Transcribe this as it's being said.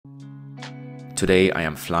Today I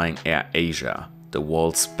am flying AirAsia, the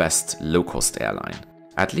world's best low-cost airline,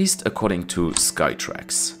 at least according to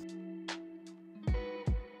Skytrax.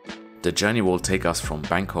 The journey will take us from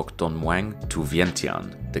Bangkok Don Mueang to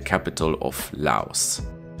Vientiane, the capital of Laos.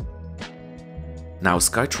 Now,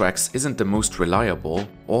 Skytrax isn't the most reliable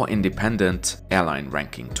or independent airline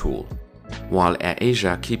ranking tool. While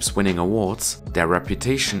AirAsia keeps winning awards, their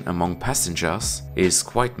reputation among passengers is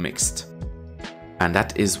quite mixed. And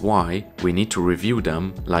that is why we need to review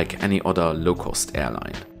them like any other low-cost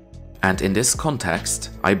airline. And in this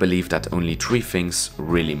context, I believe that only three things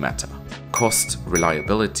really matter: cost,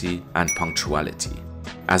 reliability, and punctuality.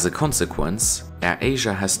 As a consequence,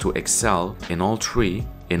 AirAsia has to excel in all three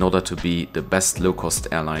in order to be the best low-cost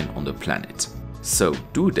airline on the planet. So,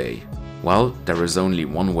 do they? Well, there is only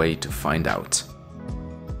one way to find out.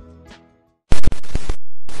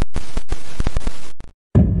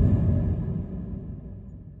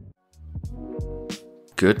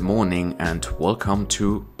 Good morning and welcome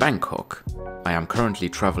to Bangkok. I am currently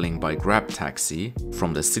traveling by Grab taxi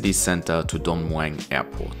from the city center to Don Mueang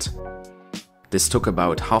Airport. This took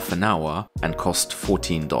about half an hour and cost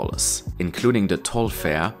 $14, including the toll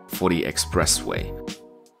fare for the expressway.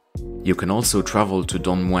 You can also travel to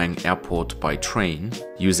Don Mueang Airport by train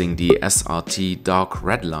using the SRT Dark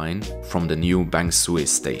Red Line from the new Bang Sue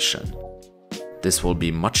station. This will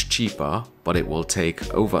be much cheaper, but it will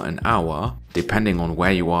take over an hour depending on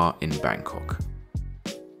where you are in Bangkok.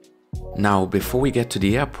 Now, before we get to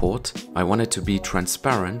the airport, I wanted to be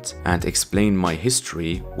transparent and explain my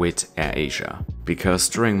history with AirAsia, because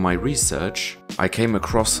during my research, I came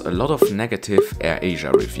across a lot of negative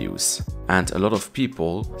AirAsia reviews, and a lot of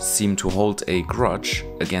people seem to hold a grudge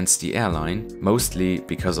against the airline, mostly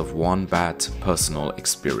because of one bad personal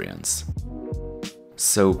experience.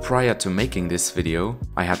 So prior to making this video,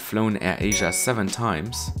 I had flown AirAsia 7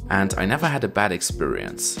 times, and I never had a bad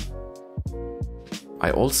experience. I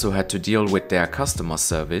also had to deal with their customer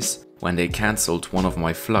service when they cancelled one of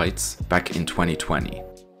my flights back in 2020.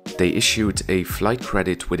 They issued a flight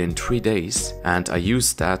credit within 3 days and I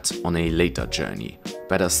used that on a later journey.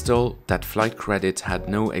 Better still, that flight credit had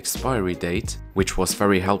no expiry date, which was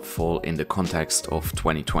very helpful in the context of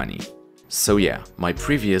 2020. So yeah, my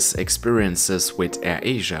previous experiences with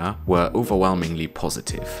AirAsia were overwhelmingly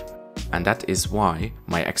positive. And that is why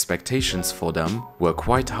my expectations for them were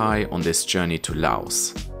quite high on this journey to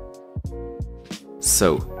Laos.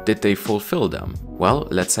 So, did they fulfill them? Well,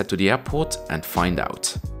 let's head to the airport and find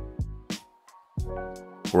out.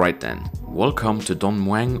 Right then, welcome to Don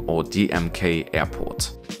Mueang or DMK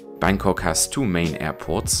Airport. Bangkok has two main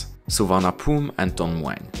airports, Suvarnabhumi and Don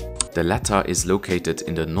Mueang. The latter is located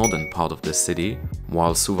in the northern part of the city,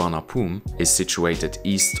 while Suvarnabhumi is situated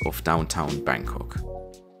east of downtown Bangkok.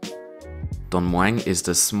 Don Mueang is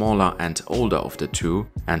the smaller and older of the two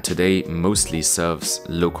and today mostly serves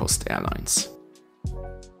low-cost airlines.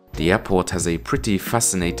 The airport has a pretty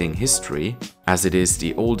fascinating history as it is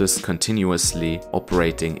the oldest continuously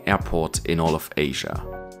operating airport in all of Asia.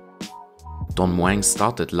 Don Mueang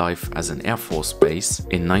started life as an Air Force base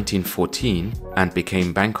in 1914 and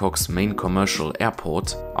became Bangkok's main commercial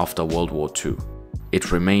airport after World War II.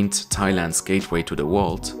 It remained Thailand's gateway to the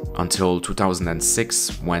world until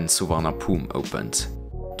 2006 when Suvarnabhumi opened.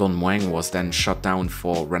 Don Mueang was then shut down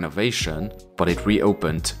for renovation, but it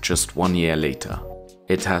reopened just 1 year later.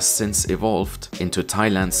 It has since evolved into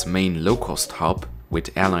Thailand's main low-cost hub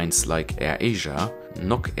with airlines like AirAsia,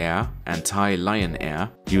 Nok Air and Thai Lion Air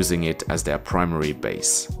using it as their primary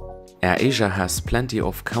base. AirAsia has plenty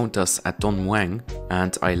of counters at Don Mueang,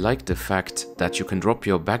 and I like the fact that you can drop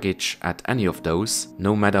your baggage at any of those,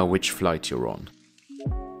 no matter which flight you're on.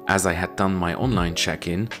 As I had done my online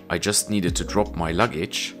check-in, I just needed to drop my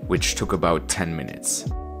luggage, which took about 10 minutes.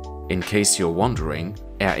 In case you're wondering,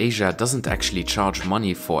 AirAsia doesn't actually charge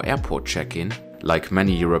money for airport check-in, like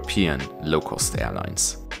many European low-cost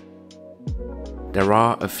airlines. There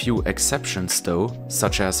are a few exceptions though,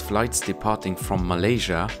 such as flights departing from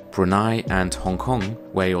Malaysia, Brunei and Hong Kong,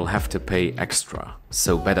 where you'll have to pay extra,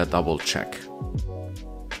 so better double check.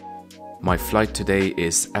 My flight today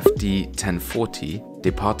is FD 1040,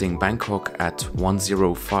 departing Bangkok at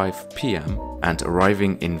 1:05 PM and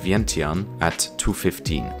arriving in Vientiane at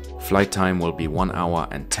 2:15. Flight time will be 1 hour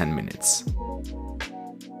and 10 minutes.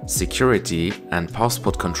 Security and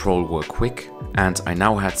passport control were quick, and I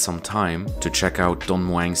now had some time to check out Don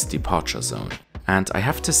Mueang's departure zone. And I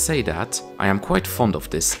have to say that I am quite fond of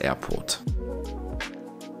this airport.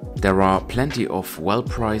 There are plenty of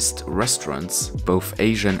well-priced restaurants, both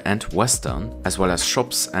Asian and Western, as well as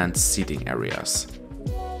shops and seating areas.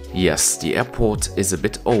 Yes, the airport is a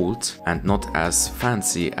bit old and not as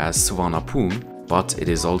fancy as Suvarnabhumi, but it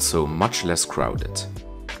is also much less crowded.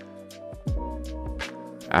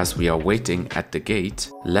 As we are waiting at the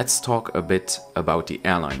gate, let's talk a bit about the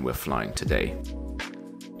airline we're flying today.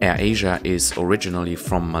 AirAsia is originally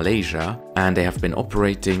from Malaysia and they have been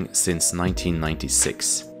operating since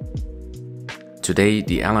 1996. Today,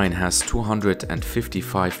 the airline has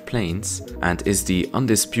 255 planes and is the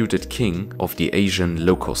undisputed king of the Asian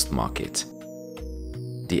low-cost market.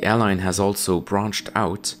 The airline has also branched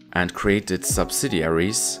out and created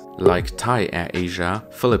subsidiaries like Thai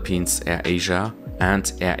AirAsia, Philippines AirAsia, and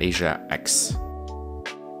AirAsia X.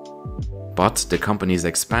 But the company's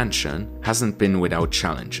expansion hasn't been without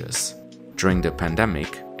challenges. During the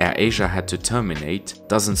pandemic, AirAsia had to terminate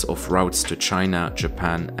dozens of routes to China,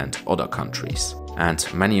 Japan, and other countries, and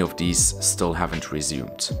many of these still haven't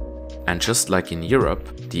resumed. And just like in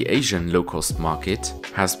Europe, the Asian low-cost market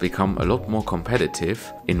has become a lot more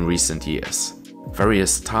competitive in recent years.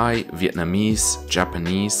 Various Thai, Vietnamese,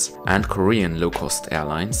 Japanese, and Korean low-cost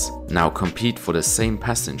airlines now compete for the same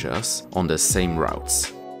passengers on the same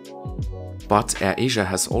routes. But AirAsia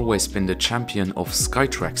has always been the champion of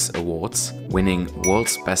Skytrax awards, winning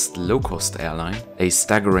World's Best Low-Cost Airline a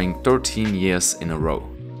staggering 13 years in a row.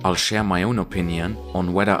 I'll share my own opinion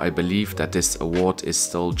on whether I believe that this award is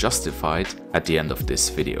still justified at the end of this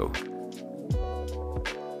video.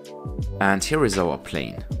 And here is our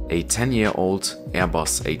plane, a 10-year-old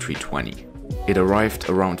Airbus A320. It arrived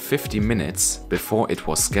around 50 minutes before it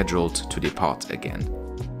was scheduled to depart again.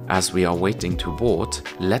 As we are waiting to board,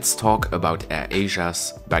 let's talk about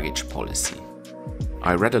AirAsia's baggage policy.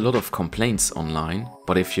 I read a lot of complaints online,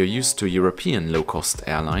 but if you're used to European low-cost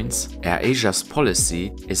airlines, AirAsia's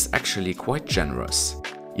policy is actually quite generous.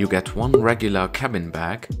 You get one regular cabin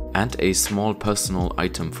bag and a small personal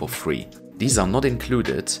item for free. These are not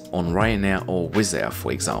included on Ryanair or Wizz Air,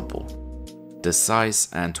 for example. The size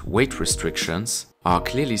and weight restrictions are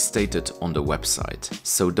clearly stated on the website,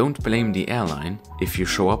 so don't blame the airline if you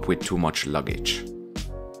show up with too much luggage.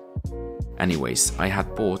 Anyways, I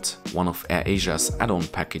had bought one of AirAsia's add-on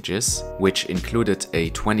packages, which included a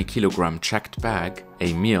 20kg checked bag,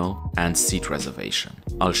 a meal, and seat reservation.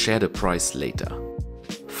 I'll share the price later.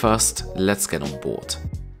 First, let's get on board.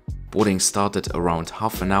 Boarding started around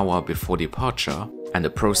half an hour before departure, and the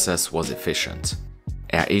process was efficient.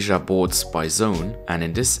 AirAsia boards by zone, and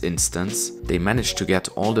in this instance, they managed to get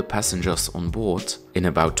all the passengers on board in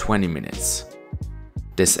about 20 minutes.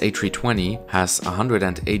 This A320 has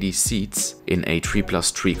 180 seats in a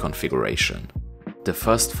 3+3 configuration. The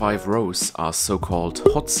first 5 rows are so-called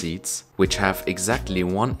hot seats, which have exactly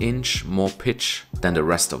 1 inch more pitch than the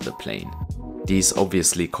rest of the plane. These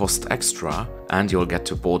obviously cost extra, and you'll get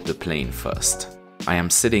to board the plane first. I am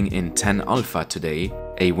sitting in 10 Alpha today,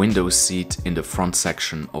 a window seat in the front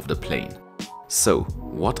section of the plane. So,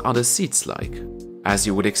 what are the seats like? As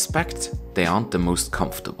you would expect, they aren't the most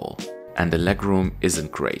comfortable, and the legroom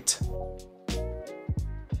isn't great.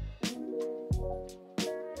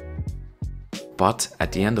 But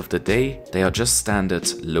at the end of the day, they are just standard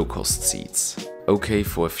low-cost seats. Okay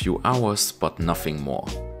for a few hours, but nothing more.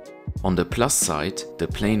 On the plus side, the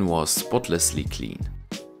plane was spotlessly clean.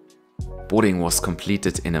 Boarding was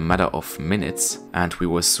completed in a matter of minutes, and we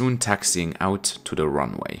were soon taxiing out to the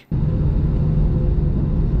runway.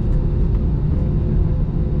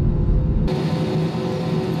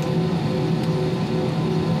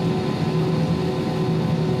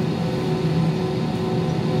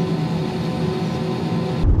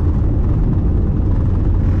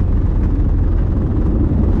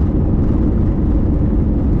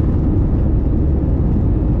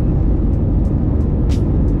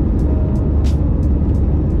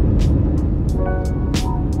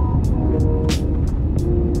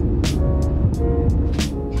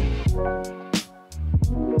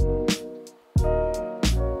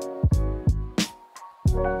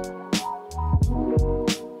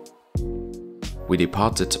 We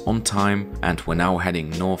departed on time and we're now heading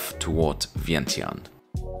north toward Vientiane.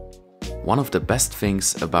 One of the best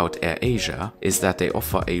things about AirAsia is that they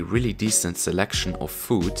offer a really decent selection of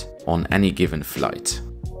food on any given flight.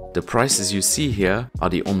 The prices you see here are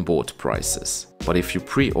the onboard prices, but if you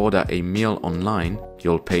pre-order a meal online,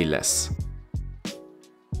 you'll pay less.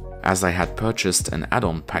 As I had purchased an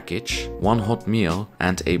add-on package, 1 hot meal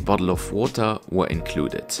and a bottle of water were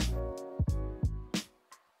included.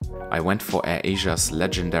 I went for AirAsia's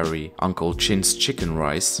legendary Uncle Chin's chicken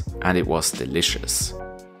rice, and it was delicious.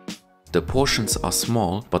 The portions are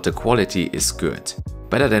small, but the quality is good,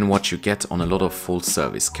 better than what you get on a lot of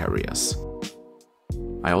full-service carriers.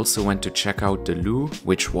 I also went to check out the loo,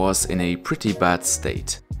 which was in a pretty bad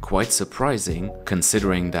state, quite surprising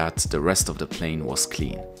considering that the rest of the plane was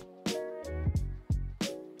clean.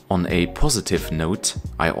 On a positive note,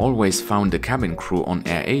 I always found the cabin crew on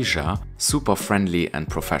AirAsia super friendly and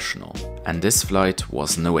professional, and this flight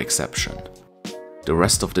was no exception. The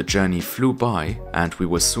rest of the journey flew by and we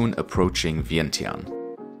were soon approaching Vientiane.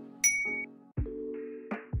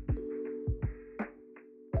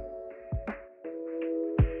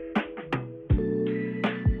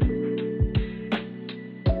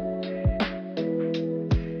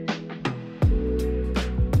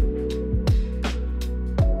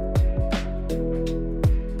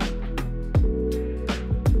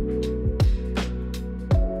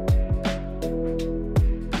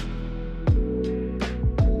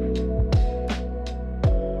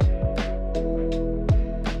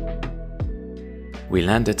 We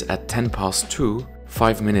landed at 2:10,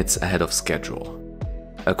 5 minutes ahead of schedule.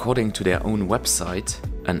 According to their own website,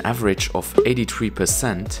 an average of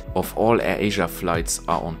 83% of all AirAsia flights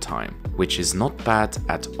are on time, which is not bad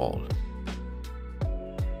at all.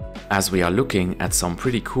 As we are looking at some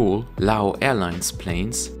pretty cool Lao Airlines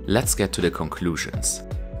planes, let's get to the conclusions.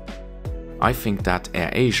 I think that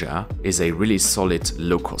AirAsia is a really solid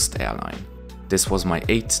low-cost airline. This was my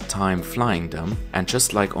 8th time flying them, and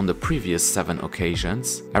just like on the previous 7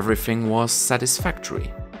 occasions, everything was satisfactory.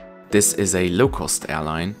 This is a low-cost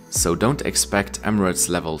airline, so don't expect Emirates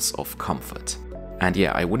levels of comfort. And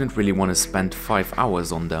yeah, I wouldn't really want to spend 5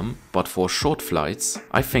 hours on them, but for short flights,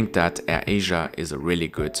 I think that AirAsia is a really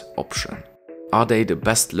good option. Are they the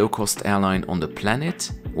best low-cost airline on the planet?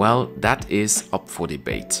 Well, that is up for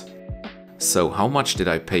debate. So how much did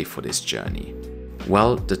I pay for this journey?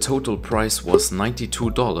 Well, the total price was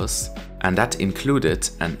 $92, and that included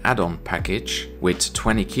an add-on package with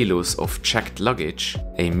 20 kilos of checked luggage,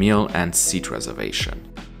 a meal and seat reservation.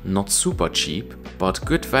 Not super cheap, but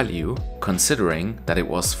good value considering that it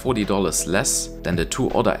was $40 less than the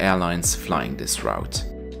 2 other airlines flying this route.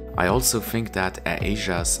 I also think that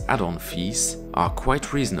AirAsia's add-on fees are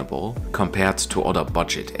quite reasonable compared to other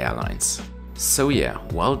budget airlines. So yeah,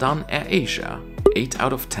 well done AirAsia, 8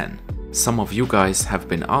 out of 10. Some of you guys have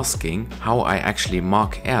been asking how I actually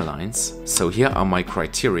mark airlines, so here are my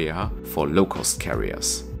criteria for low-cost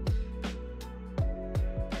carriers.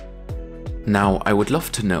 Now, I would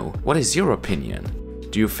love to know, what is your opinion?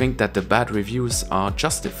 Do you think that the bad reviews are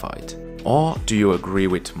justified? Or do you agree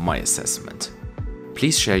with my assessment?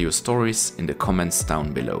 Please share your stories in the comments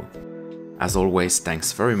down below. As always,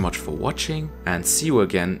 thanks very much for watching and see you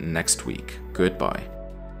again next week. Goodbye.